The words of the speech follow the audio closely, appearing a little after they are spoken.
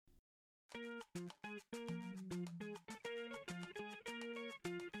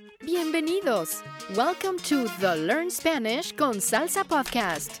Bienvenidos! Welcome to the Learn Spanish con Salsa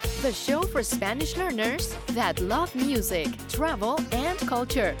podcast, the show for Spanish learners that love music, travel, and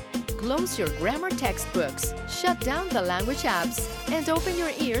culture. Close your grammar textbooks, shut down the language apps, and open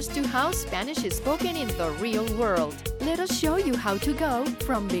your ears to how Spanish is spoken in the real world. Let us show you how to go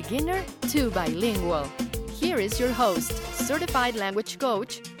from beginner to bilingual. Here is your host, certified language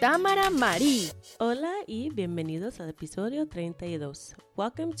coach, Tamara Marie. Hola y bienvenidos al episodio 32.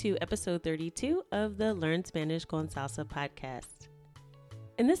 Welcome to episode 32 of the Learn Spanish con Salsa podcast.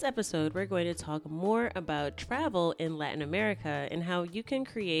 In this episode, we're going to talk more about travel in Latin America and how you can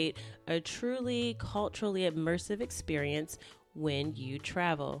create a truly culturally immersive experience when you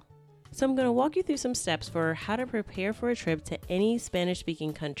travel. So I'm going to walk you through some steps for how to prepare for a trip to any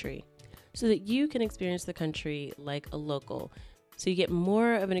Spanish-speaking country so that you can experience the country like a local. So you get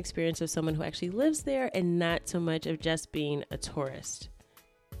more of an experience of someone who actually lives there and not so much of just being a tourist.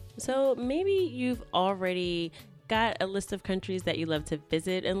 So maybe you've already got a list of countries that you love to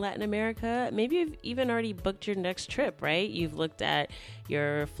visit in Latin America. Maybe you've even already booked your next trip, right? You've looked at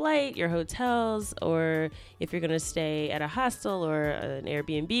your flight, your hotels, or if you're going to stay at a hostel or an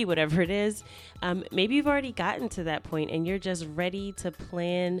Airbnb, whatever it is. Maybe you've already gotten to that point and you're just ready to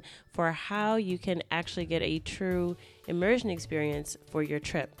plan for how you can actually get a true immersion experience for your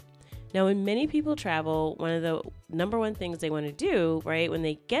trip. Now, when many people travel, one of the number one things they want to do, right, when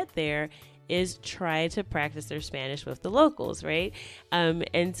they get there is try to practice their Spanish with the locals, right?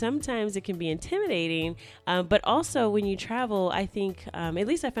 And sometimes it can be intimidating, but also when you travel, I think, at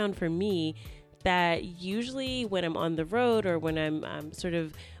least I found for me, that usually when I'm on the road or when I'm sort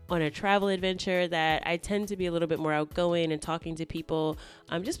of on a travel adventure, that I tend to be a little bit more outgoing and talking to people,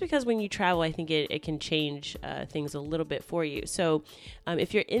 just because when you travel, I think it can change things a little bit for you. So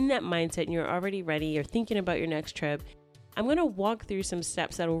if you're in that mindset and you're already ready, you're thinking about your next trip, I'm going to walk through some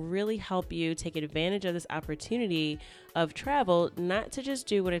steps that will really help you take advantage of this opportunity of travel, not to just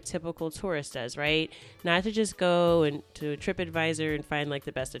do what a typical tourist does, right? Not to just go and to TripAdvisor and find like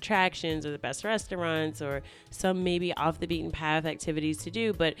the best attractions or the best restaurants or some maybe off the beaten path activities to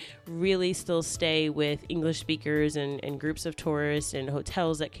do, but really still stay with English speakers and groups of tourists and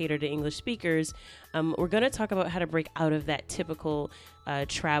hotels that cater to English speakers. We're going to talk about how to break out of that typical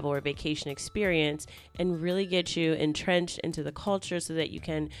travel or vacation experience and really get you entrenched into the culture so that you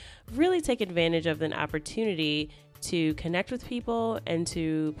can really take advantage of an opportunity to connect with people and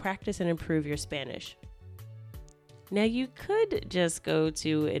to practice and improve your Spanish. Now, you could just go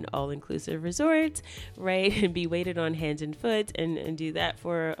to an all-inclusive resort, right, and be waited on hand and foot and do that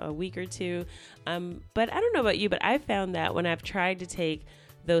for a week or two. But I don't know about you, but I've found that when I've tried to take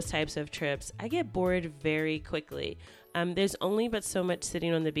those types of trips, I get bored very quickly. There's only but so much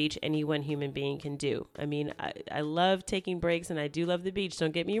sitting on the beach any one human being can do. I mean, I love taking breaks and I do love the beach,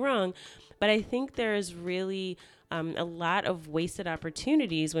 don't get me wrong, but I think there is really a lot of wasted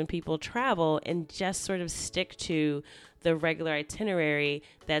opportunities when people travel and just sort of stick to the regular itinerary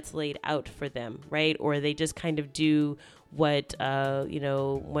that's laid out for them, right? Or they just kind of do what,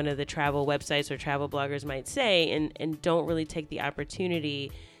 one of the travel websites or travel bloggers might say and don't really take the opportunity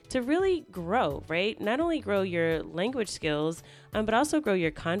to really grow, right? Not only grow your language skills, but also grow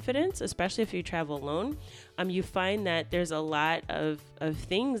your confidence, especially if you travel alone. You find that there's a lot of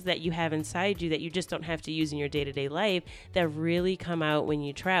things that you have inside you that you just don't have to use in your day-to-day life that really come out when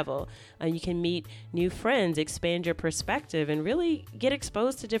you travel. You can meet new friends, expand your perspective, and really get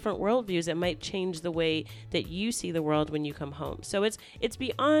exposed to different worldviews that might change the way that you see the world when you come home. So it's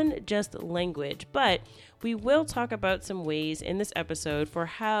beyond just language, but we will talk about some ways in this episode for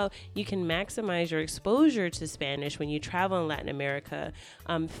how you can maximize your exposure to Spanish when you travel in Latin America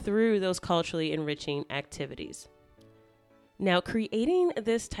through those culturally enriching activities. Now, creating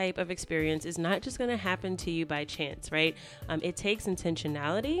this type of experience is not just going to happen to you by chance, right? It takes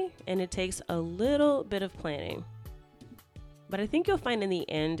intentionality and it takes a little bit of planning. But I think you'll find in the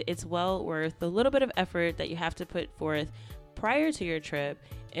end, it's well worth the little bit of effort that you have to put forth prior to your trip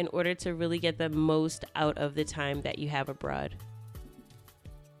in order to really get the most out of the time that you have abroad.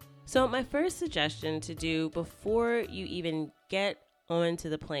 So my first suggestion to do before you even get onto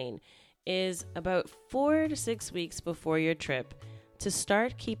the plane is about 4 to 6 weeks before your trip to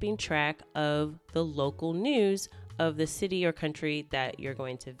start keeping track of the local news of the city or country that you're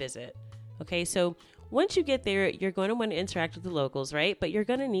going to visit. Okay, so once you get there, you're going to want to interact with the locals, right? But you're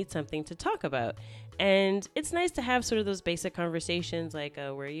going to need something to talk about. And it's nice to have sort of those basic conversations like,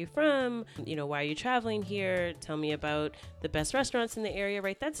 where are you from? Why are you traveling here? Tell me about the best restaurants in the area,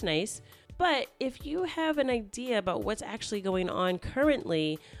 right? That's nice. But if you have an idea about what's actually going on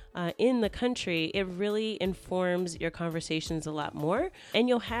currently, in the country, it really informs your conversations a lot more, and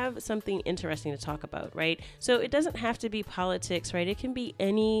you'll have something interesting to talk about, right? So it doesn't have to be politics, right? It can be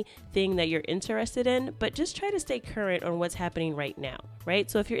anything that you're interested in, but just try to stay current on what's happening right now, right?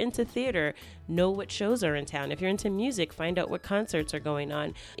 So if you're into theater, know what shows are in town. If you're into music, find out what concerts are going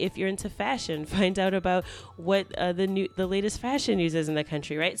on. If you're into fashion, find out about what the latest fashion news is in the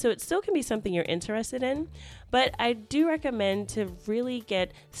country, right? So it still can be something you're interested in, but I do recommend to really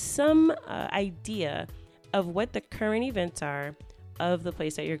get some idea of what the current events are of the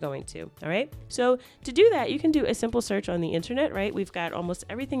place that you're going to. All right. So to do that, you can do a simple search on the internet, right? We've got almost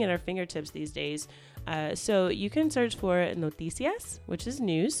everything at our fingertips these days. So you can search for noticias, which is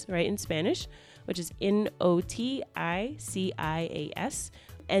news, right? In Spanish, which is NOTICIAS,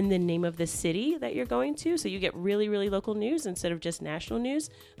 and the name of the city that you're going to. So you get really, really local news instead of just national news.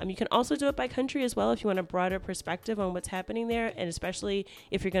 You can also do it by country as well if you want a broader perspective on what's happening there. And especially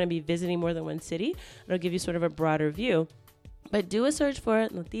if you're going to be visiting more than one city, it'll give you sort of a broader view. But do a search for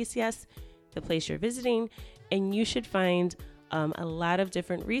Noticias, the place you're visiting, and you should find a lot of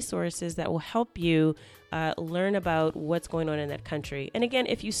different resources that will help you learn about what's going on in that country. And again,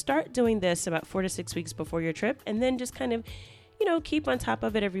 if you start doing this about 4 to 6 weeks before your trip, and then just kind of keep on top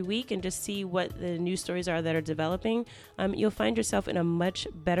of it every week and just see what the news stories are that are developing, you'll find yourself in a much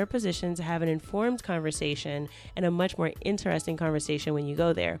better position to have an informed conversation and a much more interesting conversation when you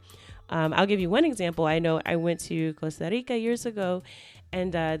go there. I'll give you one example. I know I went to Costa Rica years ago,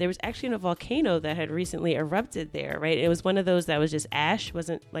 and there was actually a volcano that had recently erupted there, right? It was one of those that was just ash,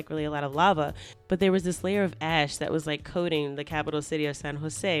 wasn't like really a lot of lava, but there was this layer of ash that was like coating the capital city of San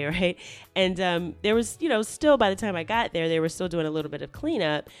Jose, right? And there was, still by the time I got there, they were still doing a little bit of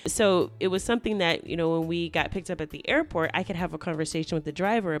cleanup. So it was something that, when we got picked up at the airport, I could have a conversation with the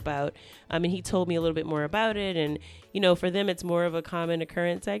driver about, and he told me a little bit more about it. And, for them, it's more of a common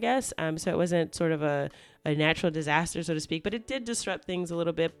occurrence, I guess. So it wasn't sort of a natural disaster, so to speak, but it did disrupt things a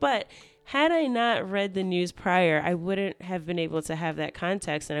little bit. But had I not read the news prior, I wouldn't have been able to have that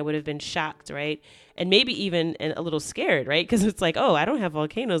context, and I would have been shocked, right? And maybe even a little scared, right? Because it's like, oh, I don't have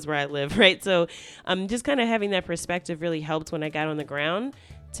volcanoes where I live, right? So just kind of having that perspective really helped when I got on the ground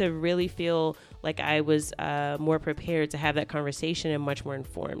to really feel like I was more prepared to have that conversation and much more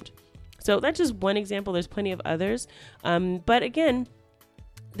informed. So that's just one example. There's plenty of others. But again,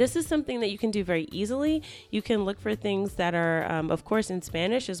 this is something that you can do very easily. You can look for things that are, of course, in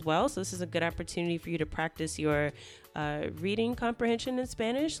Spanish as well. So this is a good opportunity for you to practice your reading comprehension in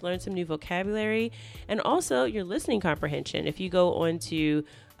Spanish, learn some new vocabulary, and also your listening comprehension. If you go onto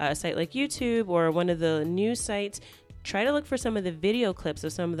a site like YouTube or one of the news sites, try to look for some of the video clips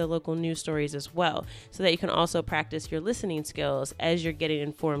of some of the local news stories as well, so that you can also practice your listening skills as you're getting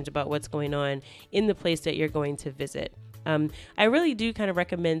informed about what's going on in the place that you're going to visit. I really do kind of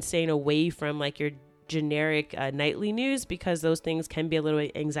recommend staying away from like your generic nightly news, because those things can be a little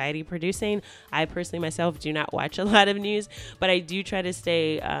bit anxiety producing. I personally myself do not watch a lot of news, but I do try to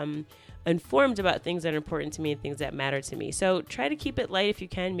stay informed about things that are important to me and things that matter to me. So try to keep it light if you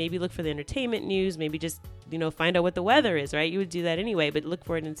can. Maybe look for the entertainment news, maybe just find out what the weather is, right? You would do that anyway, but look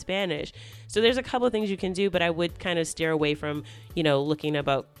for it in Spanish. So there's a couple of things you can do, but I would kind of steer away from looking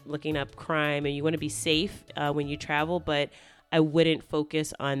up crime, and you want to be safe when you travel, but I wouldn't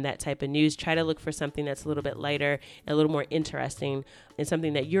focus on that type of news. Try to look for something that's a little bit lighter and a little more interesting, and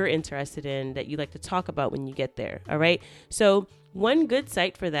something that you're interested in that you like to talk about when you get there. All right. So one good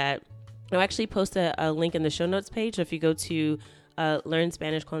site for that, I'll actually post a link in the show notes page. So if you go to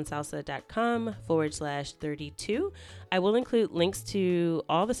learnspanishconsalsa.com/32, I will include links to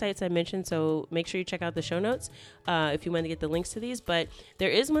all the sites I mentioned. So make sure you check out the show notes if you want to get the links to these. But there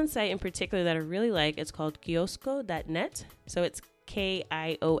is one site in particular that I really like. It's called Kiosko.net. So it's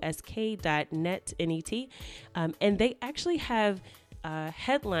KIOSK.net, NET. And they actually have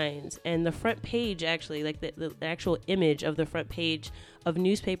headlines and the front page, actually, like the actual image of the front page of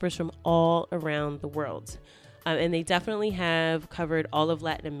newspapers from all around the world. And they definitely have covered all of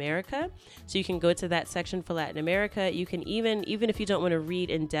Latin America. So you can go to that section for Latin America. You can even if you don't want to read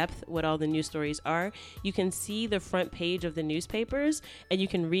in depth what all the news stories are, you can see the front page of the newspapers, and you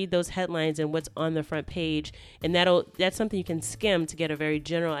can read those headlines and what's on the front page. And that's something you can skim to get a very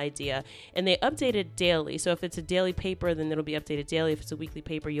general idea. And they update it daily. So if it's a daily paper, then it'll be updated daily. If it's a weekly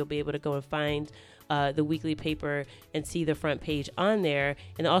paper, you'll be able to go and find the weekly paper and see the front page on there,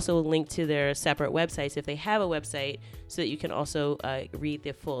 and also a link to their separate websites if they have a website, so that you can also read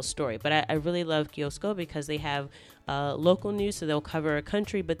the full story. But I really love Kiosco because they have local news, so they'll cover a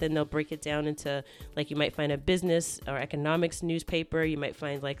country, but then they'll break it down into, like, you might find a business or economics newspaper, you might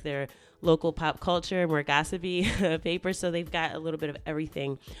find like their local pop culture, more gossipy paper. So they've got a little bit of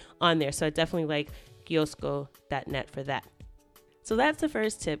everything on there. So I definitely like kiosco.net for that. So that's the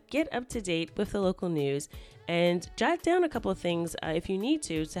first tip. Get up to date with the local news and jot down a couple of things if you need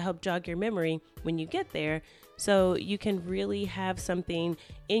to help jog your memory when you get there, so you can really have something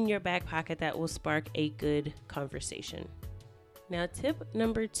in your back pocket that will spark a good conversation. Now, tip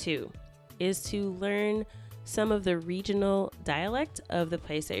number 2 is to learn some of the regional dialect of the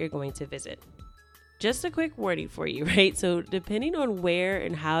place that you're going to visit. Just a quick warning for you, right? So depending on where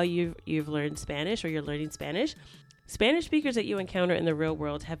and how you've learned Spanish, or you're learning Spanish speakers that you encounter in the real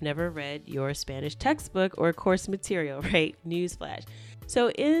world have never read your Spanish textbook or course material, right? Newsflash. So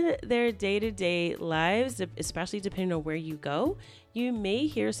in their day-to-day lives, especially depending on where you go, you may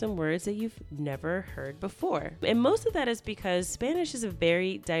hear some words that you've never heard before. And most of that is because Spanish is a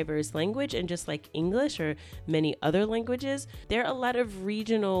very diverse language, and just like English or many other languages, there are a lot of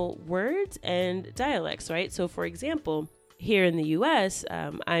regional words and dialects, right? So for example, here in the US,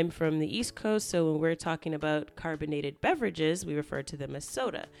 I'm from the East Coast, so when we're talking about carbonated beverages, we refer to them as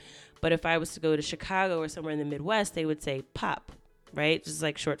soda. But if I was to go to Chicago or somewhere in the Midwest, they would say pop, right? Just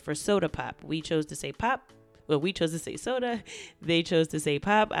like short for soda pop. We chose to say pop. Well, we chose to say soda. They chose to say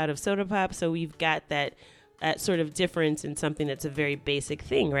pop out of soda pop. So we've got that sort of difference in something that's a very basic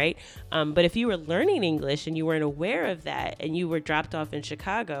thing, right? But if you were learning English and you weren't aware of that, and you were dropped off in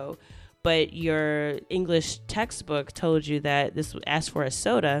Chicago, but your English textbook told you that this asked for a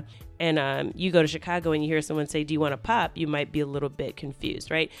soda, and you go to Chicago and you hear someone say, "Do you want a pop?" you might be a little bit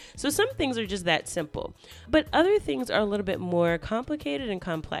confused, right? So some things are just that simple, but other things are a little bit more complicated and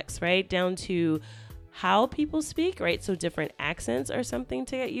complex, right? Down to how people speak, right? So different accents are something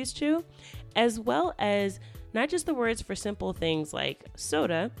to get used to, as well as not just the words for simple things like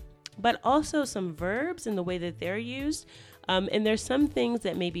soda, but also some verbs and the way that they're used. And there's some things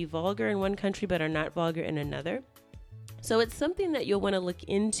that may be vulgar in one country but are not vulgar in another. So it's something that you'll want to look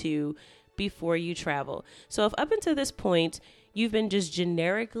into before you travel. So if up until this point, you've been just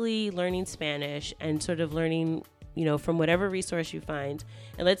generically learning Spanish and sort of learning, from whatever resource you find,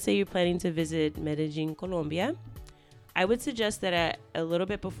 and let's say you're planning to visit Medellin, Colombia, I would suggest that a little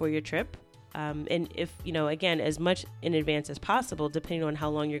bit before your trip, and if, again, as much in advance as possible, depending on how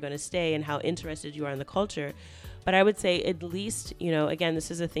long you're going to stay and how interested you are in the culture. But I would say at least, again, this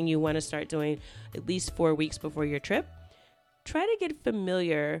is a thing you want to start doing at least 4 weeks before your trip. Try to get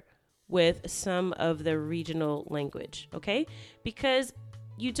familiar with some of the regional language, okay? Because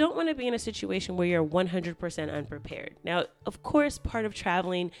you don't want to be in a situation where you're 100% unprepared. Now, of course, part of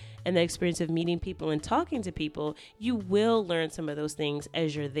traveling and the experience of meeting people and talking to people, you will learn some of those things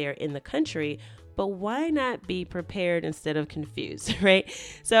as you're there in the country. But why not be prepared instead of confused, right?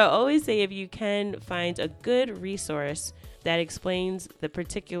 So I always say, if you can find a good resource that explains the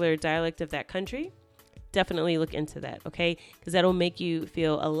particular dialect of that country, definitely look into that, okay? Because that'll make you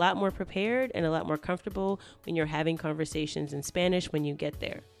feel a lot more prepared and a lot more comfortable when you're having conversations in Spanish when you get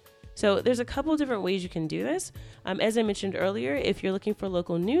there. So there's a couple different ways you can do this. As I mentioned earlier, if you're looking for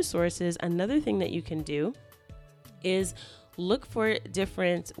local news sources, another thing that you can do is look for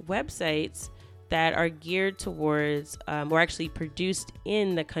different websites that are geared towards or actually produced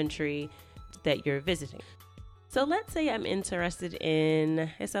in the country that you're visiting. So let's say I'm interested in,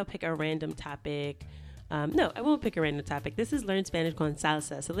 I'll pick a random topic. No, I won't pick a random topic. This is Learn Spanish con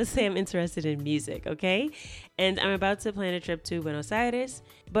Salsa. So let's say I'm interested in music, okay? And I'm about to plan a trip to Buenos Aires.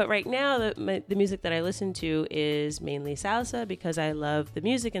 But right now, the music that I listen to is mainly salsa because I love the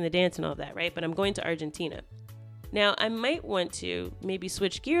music and the dance and all that, right? But I'm going to Argentina. Now, I might want to maybe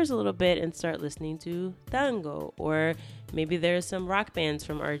switch gears a little bit and start listening to tango, or maybe there's some rock bands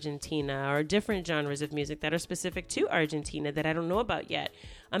from Argentina or different genres of music that are specific to Argentina that I don't know about yet.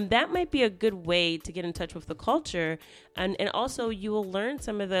 That might be a good way to get in touch with the culture, and also you will learn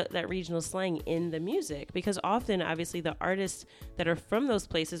some of that regional slang in the music, because often, obviously, the artists that are from those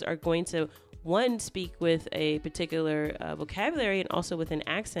places are going to, one, speak with a particular vocabulary and also with an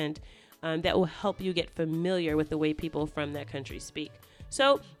accent that will help you get familiar with the way people from that country speak.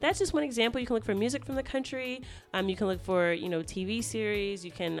 So that's just one example. You can look for music from the country. You can look for, TV series.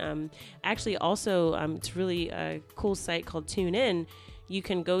 You can actually also, it's really a cool site called TuneIn. you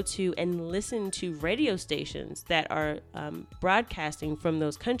can go to and listen to radio stations that are broadcasting from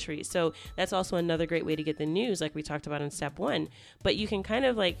those countries. So that's also another great way to get the news, like we talked about in step 1. But you can kind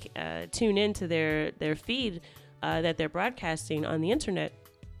of like tune into their feed that they're broadcasting on the internet.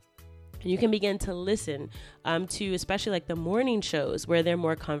 And you can begin to listen to especially like the morning shows where they're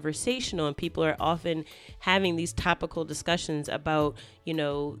more conversational and people are often having these topical discussions about, you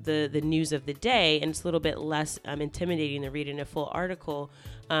know, the news of the day. And it's a little bit less intimidating than reading a full article.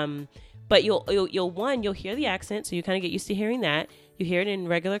 But you'll hear the accent. So you kind of get used to hearing that. You hear it in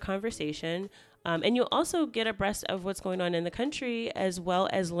regular conversation. And you'll also get abreast of what's going on in the country, as well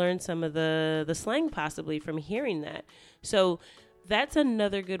as learn some of the slang possibly from hearing that. So that's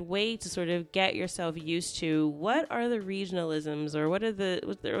another good way to sort of get yourself used to what are the regionalisms or what are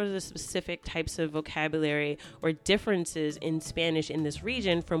the specific types of vocabulary or differences in Spanish in this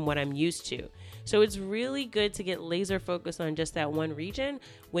region from what I'm used to. So it's really good to get laser focused on just that one region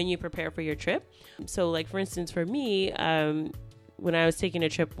when you prepare for your trip. So like, for instance, for me, when I was taking a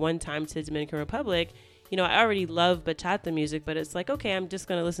trip one time to the Dominican Republic, you know, I already love bachata music, but it's like, okay, I'm just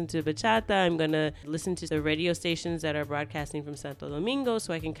going to listen to bachata. I'm going to listen to the radio stations that are broadcasting from Santo Domingo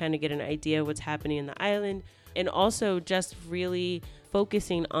so I can kind of get an idea of what's happening in the island. And also just really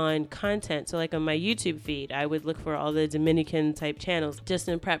focusing on content. So like on my YouTube feed, I would look for all the Dominican type channels just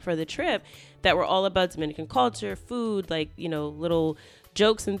in prep for the trip that were all about Dominican culture, food, like, you know, little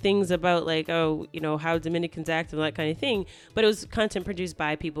jokes and things about like, oh, you know, how Dominicans act and that kind of thing. But it was content produced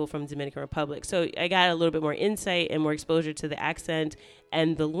by people from Dominican Republic. So I got a little bit more insight and more exposure to the accent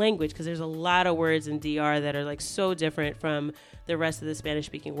and the language, because there's a lot of words in DR that are like so different from the rest of the Spanish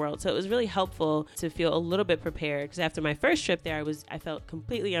speaking world. So it was really helpful to feel a little bit prepared, because after my first trip there, I felt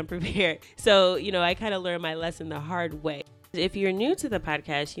completely unprepared. So, you know, I kind of learned my lesson the hard way. If you're new to the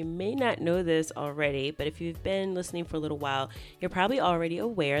podcast, you may not know this already, but if you've been listening for a little while, you're probably already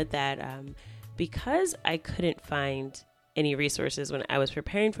aware that because I couldn't find any resources when I was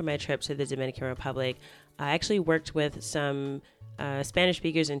preparing for my trip to the Dominican Republic, I actually worked with some Spanish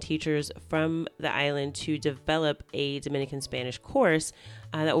speakers and teachers from the island to develop a Dominican Spanish course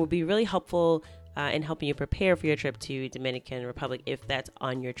that will be really helpful in helping you prepare for your trip to Dominican Republic if that's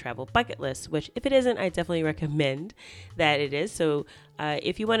on your travel bucket list, which if it isn't, I definitely recommend that it is. So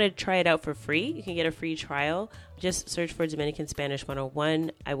if you want to try it out for free, you can get a free trial. Just search for Dominican Spanish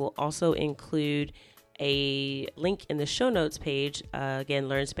 101. I will also include a link in the show notes page, again,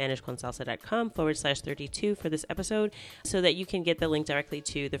 learnspanishconsalsa.com/32 for this episode, so that you can get the link directly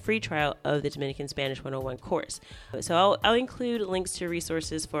to the free trial of the Dominican Spanish 101 course. So I'll include links to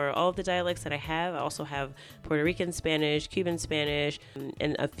resources for all of the dialects that I have. I also have Puerto Rican Spanish, Cuban Spanish,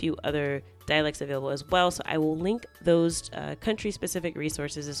 and a few other dialects available as well. So I will link those country-specific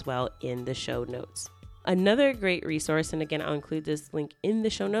resources as well in the show notes. Another great resource, and again, I'll include this link in the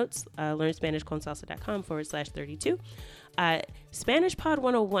show notes, learnspanishconsalsa.com/32. Spanish Pod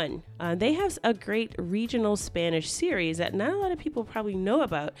 101. They have a great regional Spanish series that not a lot of people probably know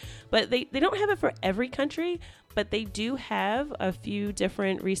about, but they don't have it for every country, but they do have a few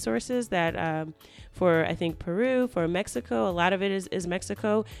different resources that for, I think, Peru, for Mexico, a lot of it is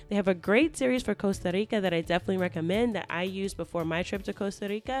Mexico. They have a great series for Costa Rica that I definitely recommend that I used before my trip to Costa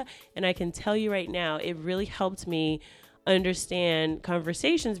Rica. And I can tell you right now, it really helped me understand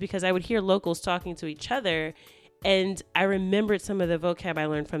conversations because I would hear locals talking to each other. And I remembered some of the vocab I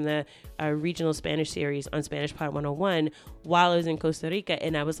learned from the regional Spanish series on Spanish Pod 101 while I was in Costa Rica.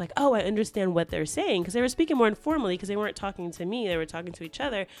 And I was like, oh, I understand what they're saying, because they were speaking more informally because they weren't talking to me. They were talking to each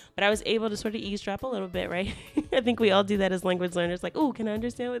other. But I was able to sort of eavesdrop a little bit, right? I think we all do that as language learners, like, oh, can I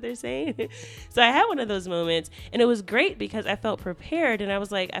understand what they're saying? So I had one of those moments, and it was great because I felt prepared. And I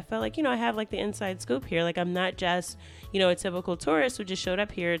felt like, I have like the inside scoop here. Like I'm not just, a typical tourist who just showed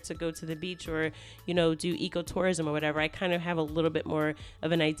up here to go to the beach or, do ecotourism or whatever. I kind of have a little bit more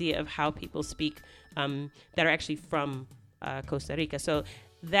of an idea of how people speak that are actually from Costa Rica. So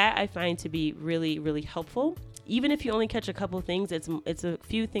that I find to be really, really helpful. Even if you only catch a couple things, it's a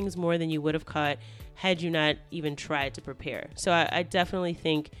few things more than you would have caught had you not even tried to prepare. So I definitely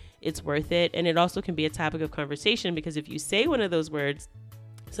think it's worth it. And it also can be a topic of conversation because if you say one of those words,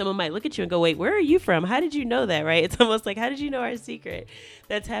 someone might look at you and go, wait, where are you from? How did you know that, right? It's almost like, how did you know our secret?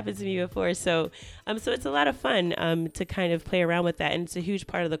 That's happened to me before. So it's a lot of fun to kind of play around with that. And it's a huge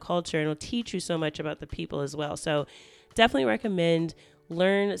part of the culture and it'll teach you so much about the people as well. So definitely recommend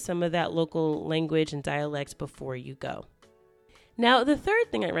learn some of that local language and dialects before you go. Now, the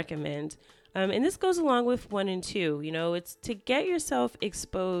third thing I recommend, and this goes along with 1 and 2, it's to get yourself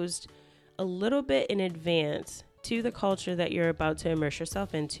exposed a little bit in advance to the culture that you're about to immerse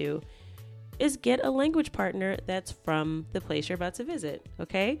yourself into. is get a language partner that's from the place you're about to visit.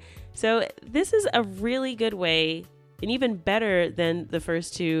 Okay. So this is a really good way, and even better than the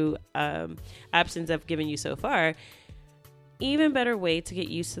first two options I've given you so far, even better way to get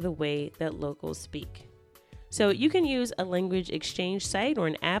used to the way that locals speak. So you can use a language exchange site or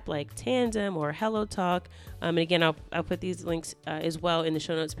an app like Tandem or HelloTalk. And again, I'll put these links as well in the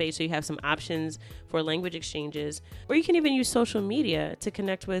show notes page so you have some options for language exchanges. Or you can even use social media to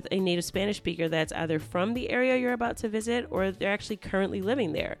connect with a native Spanish speaker that's either from the area you're about to visit or they're actually currently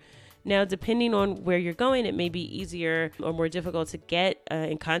living there. Now, depending on where you're going, it may be easier or more difficult to get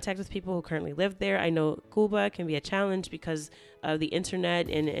in contact with people who currently live there. I know Cuba can be a challenge because of the internet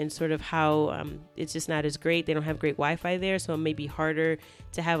and sort of how it's just not as great. They don't have great Wi-Fi there, so it may be harder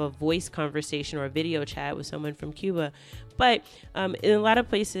to have a voice conversation or a video chat with someone from Cuba. But in a lot of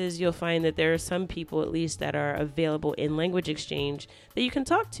places, you'll find that there are some people, at least, that are available in language exchange that you can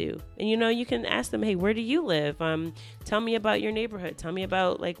talk to. And, you can ask them, hey, where do you live? Tell me about your neighborhood. Tell me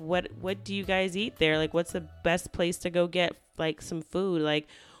about, like, what do you guys eat there? Like, what's the best place to go get, like, some food? Like,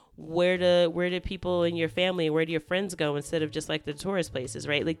 where do people in your family, where do your friends go instead of just like the tourist places,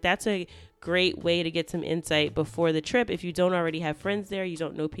 right? Like that's a great way to get some insight before the trip. If you don't already have friends there, you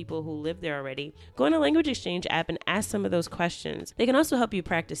don't know people who live there already, go on a language exchange app and ask some of those questions. They can also help you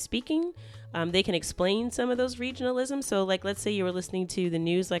practice speaking. They can explain some of those regionalisms. So like, let's say you were listening to the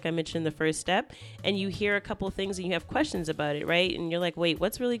news, like I mentioned in the first step, and you hear a couple of things and you have questions about it, right? And you're like, wait,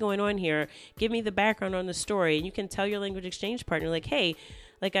 what's really going on here? Give me the background on the story. And you can tell your language exchange partner, like, hey,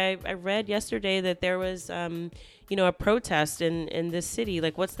 like I read yesterday that there was, a protest in this city.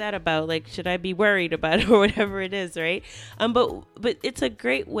 Like, what's that about? Like, should I be worried about it or whatever it is, right? But it's a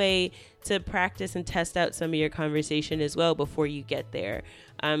great way to practice and test out some of your conversation as well before you get there.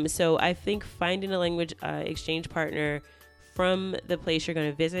 So I think finding a language exchange partner from the place you're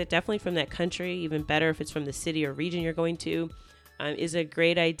going to visit, definitely from that country, even better if it's from the city or region you're going to, is a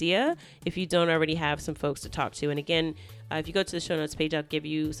great idea if you don't already have some folks to talk to. And again, if you go to the show notes page, I'll give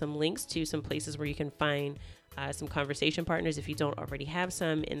you some links to some places where you can find some conversation partners if you don't already have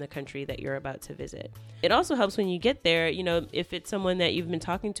some in the country that you're about to visit. It also helps when you get there, if it's someone that you've been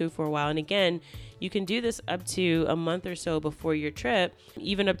talking to for a while. And again, you can do this up to a month or so before your trip,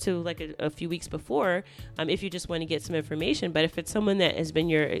 even up to like a few weeks before, if you just want to get some information. But if it's someone that has been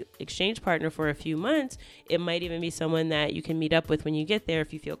your exchange partner for a few months, it might even be someone that you can meet up with when you get there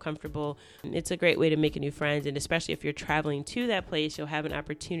if you feel comfortable. It's a great way to make a new friend. And especially if you're traveling to that place, you'll have an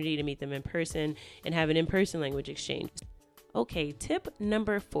opportunity to meet them in person and have an in-person language exchange. Okay, tip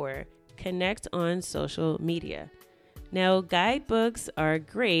number 4, connect on social media. Now, guidebooks are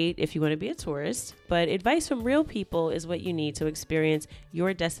great if you want to be a tourist, but advice from real people is what you need to experience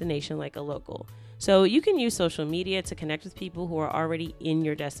your destination like a local. So you can use social media to connect with people who are already in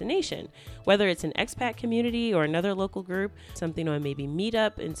your destination, whether it's an expat community or another local group, something on maybe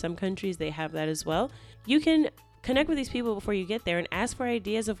Meetup. In some countries, they have that as well. You can connect with these people before you get there and ask for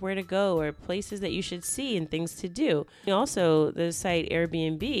ideas of where to go or places that you should see and things to do. Also, the site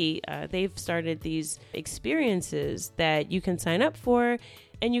Airbnb, they've started these experiences that you can sign up for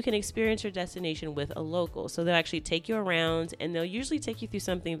and you can experience your destination with a local. So they'll actually take you around and they'll usually take you through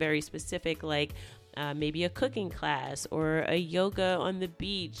something very specific like maybe a cooking class or a yoga on the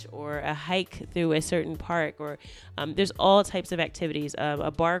beach or a hike through a certain park, or there's all types of activities, a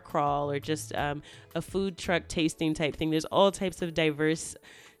bar crawl or just a food truck tasting type thing. There's all types of diverse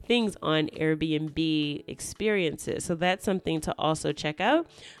things on Airbnb experiences. So that's something to also check out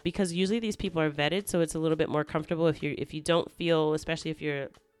because usually these people are vetted. So it's a little bit more comfortable if you don't feel, especially if you're a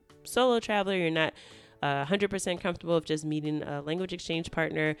solo traveler, you're not 100% comfortable with just meeting a language exchange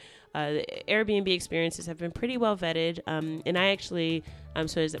partner. The Airbnb experiences have been pretty well vetted. And I actually,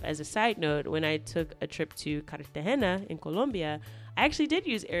 so as a side note, when I took a trip to Cartagena in Colombia, I actually did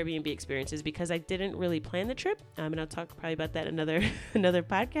use Airbnb experiences because I didn't really plan the trip. And I'll talk probably about that another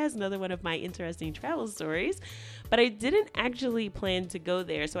podcast, another one of my interesting travel stories. But I didn't actually plan to go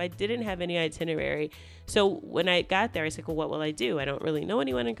there. So I didn't have any itinerary. So when I got there, I said, well, what will I do? I don't really know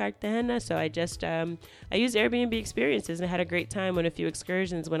anyone in Cartagena. So I just, I used Airbnb experiences and I had a great time on a few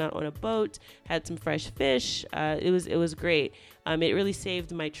excursions, went out on a boat, had some fresh fish. It was great. It really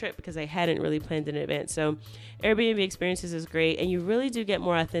saved my trip because I hadn't really planned in advance. So Airbnb experiences is great. And you really do get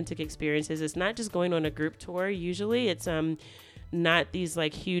more authentic experiences. It's not just going on a group tour. Usually it's, not these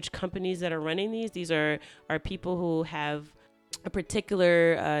like huge companies that are running these. These are people who have a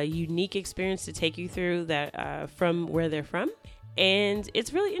particular unique experience to take you through that from where they're from. And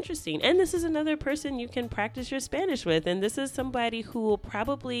it's really interesting. And this is another person you can practice your Spanish with. And this is somebody who will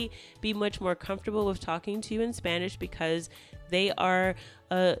probably be much more comfortable with talking to you in Spanish because they are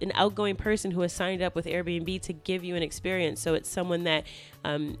an outgoing person who has signed up with Airbnb to give you an experience. So it's someone that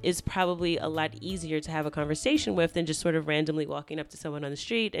is probably a lot easier to have a conversation with than just sort of randomly walking up to someone on the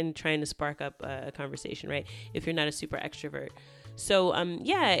street and trying to spark up a conversation, right? If you're not a super extrovert. So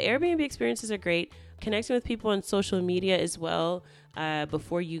Airbnb experiences are great. Connecting with people on social media as well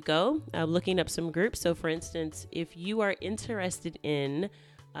before you go, looking up some groups. So for instance, if you are interested in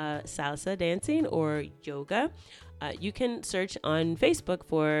salsa dancing or yoga, you can search on Facebook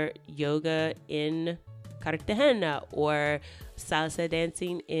for yoga in Cartagena or salsa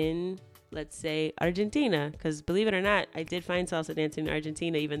dancing in, let's say, Argentina, because believe it or not, I did find salsa dancing in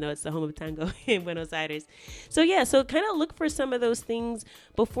Argentina, even though it's the home of tango in Buenos Aires. So kind of look for some of those things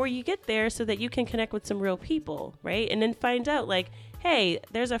before you get there so that you can connect with some real people, right? And then find out like, hey,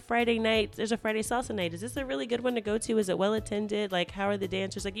 there's a Friday salsa night. Is this a really good one to go to? Is it well attended? Like, how are the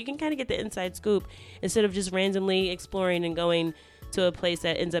dancers? Like, you can kind of get the inside scoop instead of just randomly exploring and going to a place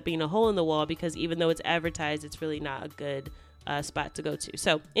that ends up being a hole in the wall, because even though it's advertised, it's really not a good spot to go to.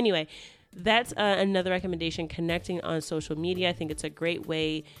 So anyway, that's another recommendation, connecting on social media. I think it's a great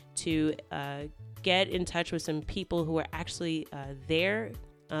way to get in touch with some people who are actually there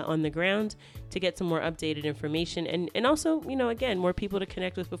on the ground to get some more updated information. And also, again, more people to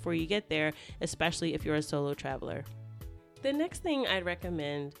connect with before you get there, especially if you're a solo traveler. The next thing I'd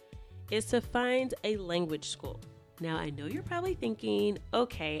recommend is to find a language school. Now, I know you're probably thinking,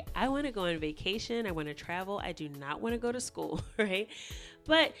 okay, I want to go on vacation. I want to travel. I do not want to go to school, right?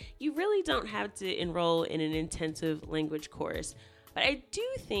 But you really don't have to enroll in an intensive language course. But I do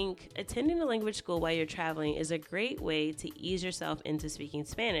think attending a language school while you're traveling is a great way to ease yourself into speaking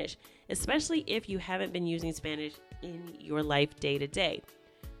Spanish, especially if you haven't been using Spanish in your life day to day.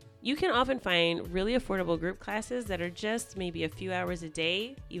 You can often find really affordable group classes that are just maybe a few hours a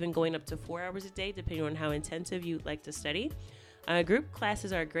day, even going up to 4 hours a day, depending on how intensive you'd like to study. Group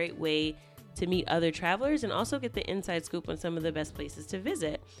classes are a great way to meet other travelers and also get the inside scoop on some of the best places to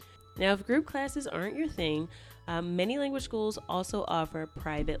visit. Now, if group classes aren't your thing, many language schools also offer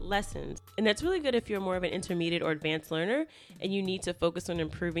private lessons. And that's really good if you're more of an intermediate or advanced learner and you need to focus on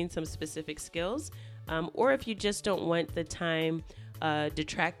improving some specific skills, or if you just don't want the time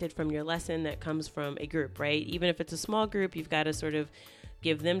detracted from your lesson that comes from a group, right? Even if it's a small group, you've got to sort of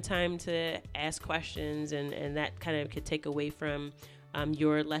give them time to ask questions, and that kind of could take away from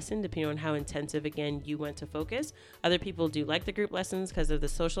your lesson, depending on how intensive, again, you want to focus. Other people do like the group lessons because of the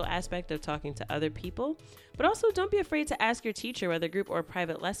social aspect of talking to other people. But also, don't be afraid to ask your teacher, whether group or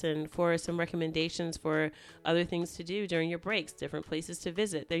private lesson, for some recommendations for other things to do during your breaks, different places to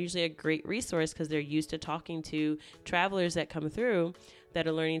visit. They're usually a great resource because they're used to talking to travelers that come through that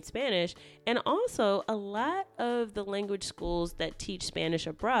are learning Spanish. And also, a lot of the language schools that teach Spanish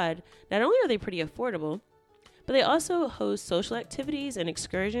abroad, not only are they pretty affordable, but they also host social activities and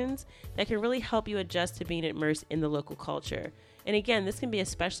excursions that can really help you adjust to being immersed in the local culture. And again, this can be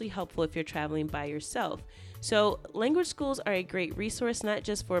especially helpful if you're traveling by yourself. So language schools are a great resource, not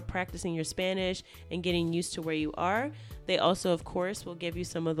just for practicing your Spanish and getting used to where you are. They also, of course, will give you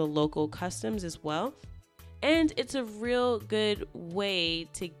some of the local customs as well. And it's a real good way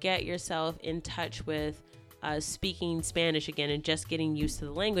to get yourself in touch with speaking Spanish again and just getting used to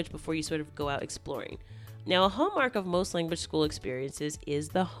the language before you sort of go out exploring. Now, a hallmark of most language school experiences is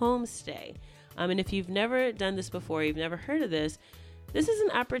the homestay. And if you've never done this before, you've never heard of this, this is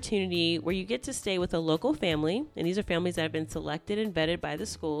an opportunity where you get to stay with a local family. And these are families that have been selected and vetted by the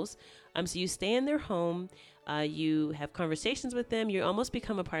schools. So you stay in their home, you have conversations with them, you almost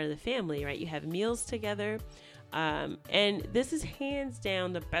become a part of the family, right? You have meals together. And this is hands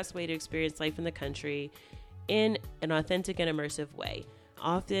down the best way to experience life in the country in an authentic and immersive way.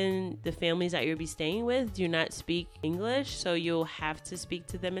 Often the families that you'll be staying with do not speak English, so you'll have to speak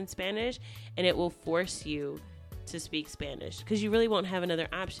to them in Spanish, and it will force you to speak Spanish because you really won't have another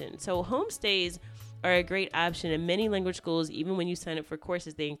option. So homestays are a great option, and many language schools, even when you sign up for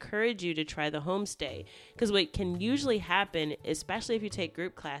courses, they encourage you to try the homestay, because what can usually happen, especially if you take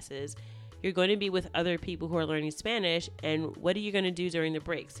group classes, you're going to be with other people who are learning Spanish, and what are you going to do during the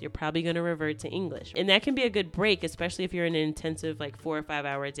breaks? You're probably going to revert to English. And that can be a good break, especially if you're in an intensive 4 or 5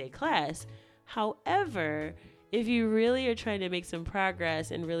 hour a day class. However, if you really are trying to make some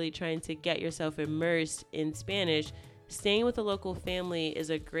progress and really trying to get yourself immersed in Spanish, staying with a local family is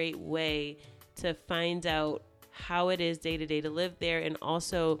a great way to find out how it is day to day to live there. And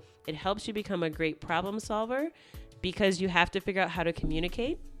also, it helps you become a great problem solver because you have to figure out how to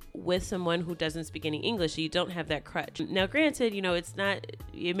communicate. with someone who doesn't speak any English, so you don't have that crutch. Now, granted,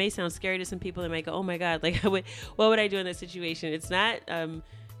 it may sound scary to some people. They might go, oh my God, like what would I do in that situation? It's not,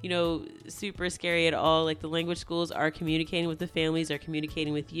 super scary at all. Like the language schools are communicating with the families, are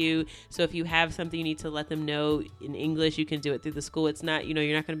communicating with you. So if you have something you need to let them know in English, you can do it through the school. It's not, you're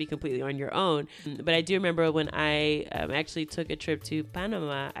not going to be completely on your own. But I do remember when I actually took a trip to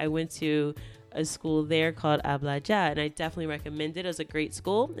Panama, I went to a school there called Habla Ya, and I definitely recommend it as a great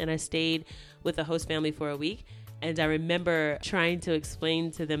school. And I stayed with a host family for a week. And I remember trying to explain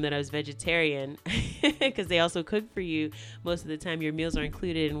to them that I was vegetarian because they also cook for you. Most of the time, your meals are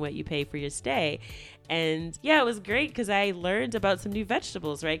included in what you pay for your stay. And yeah, it was great because I learned about some new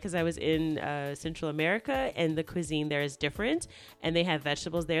vegetables, right? Because I was in Central America and the cuisine there is different. And they have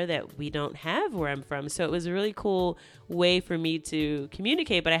vegetables there that we don't have where I'm from. So it was a really cool way for me to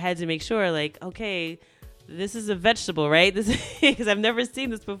communicate. But I had to make sure, like, okay, this is a vegetable, right? This because I've never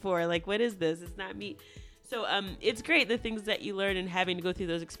seen this before. Like, what is this? It's not meat. So it's great, the things that you learn and having to go through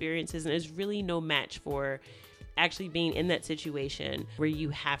those experiences. And there's really no match for actually being in that situation where you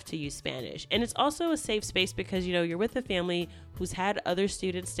have to use Spanish. And it's also a safe space because, you're with a family who's had other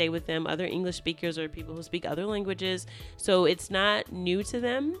students stay with them, other English speakers or people who speak other languages. So it's not new to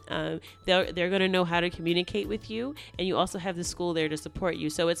them. They're going to know how to communicate with you. And you also have the school there to support you.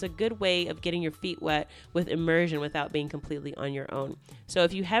 So it's a good way of getting your feet wet with immersion without being completely on your own. So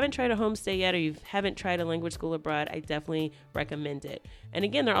if you haven't tried a homestay yet, or you haven't tried a language school abroad, I definitely recommend it. And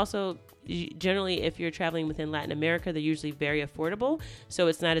again, they're also generally, if you're traveling within Latin America, they're usually very affordable. So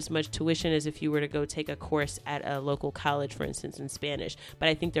it's not as much tuition as if you were to go take a course at a local college, for instance, in Spanish. But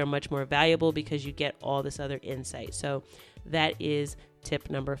I think they're much more valuable because you get all this other insight. So that is tip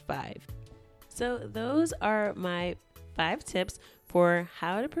number 5. So those are my 5 tips for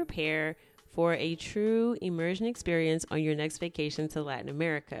how to prepare for a true immersion experience on your next vacation to Latin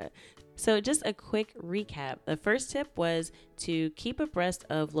America. So just a quick recap. The first tip was to keep abreast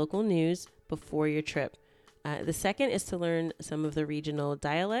of local news before your trip. The second is to learn some of the regional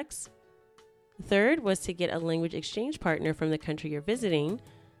dialects. The third was to get a language exchange partner from the country you're visiting.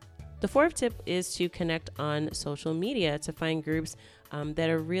 The fourth tip is to connect on social media to find groups that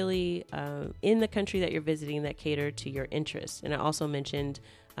are really in the country that you're visiting that cater to your interests. And I also mentioned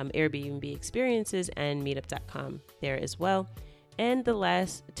Airbnb experiences and meetup.com there as well. And the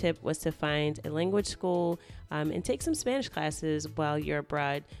last tip was to find a language school and take some Spanish classes while you're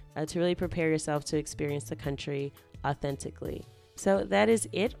abroad to really prepare yourself to experience the country authentically. So that is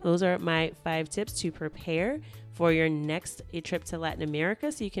it. Those are my 5 tips to prepare for your next trip to Latin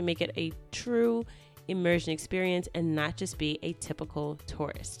America so you can make it a true immersion experience and not just be a typical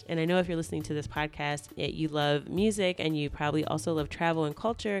tourist. And I know if you're listening to this podcast, you love music and you probably also love travel and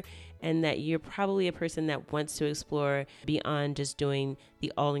culture, and that you're probably a person that wants to explore beyond just doing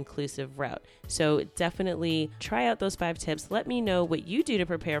the all-inclusive route. So definitely try out those 5 tips. Let me know what you do to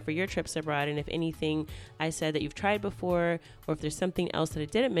prepare for your trips abroad, and if anything I said that you've tried before, or if there's something else that I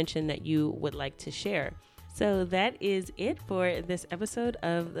didn't mention that you would like to share. So that is it for this episode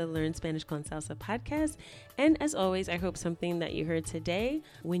of the Learn Spanish con Salsa podcast. And as always, I hope something that you heard today,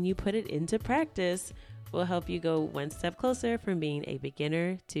 when you put it into practice, will help you go one step closer from being a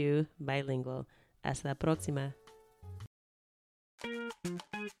beginner to bilingual. Hasta la próxima.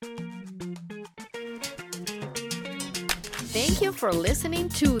 Thank you for listening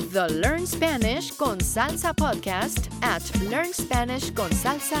to the Learn Spanish con Salsa podcast at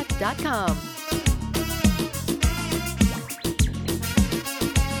learnspanishconsalsa.com.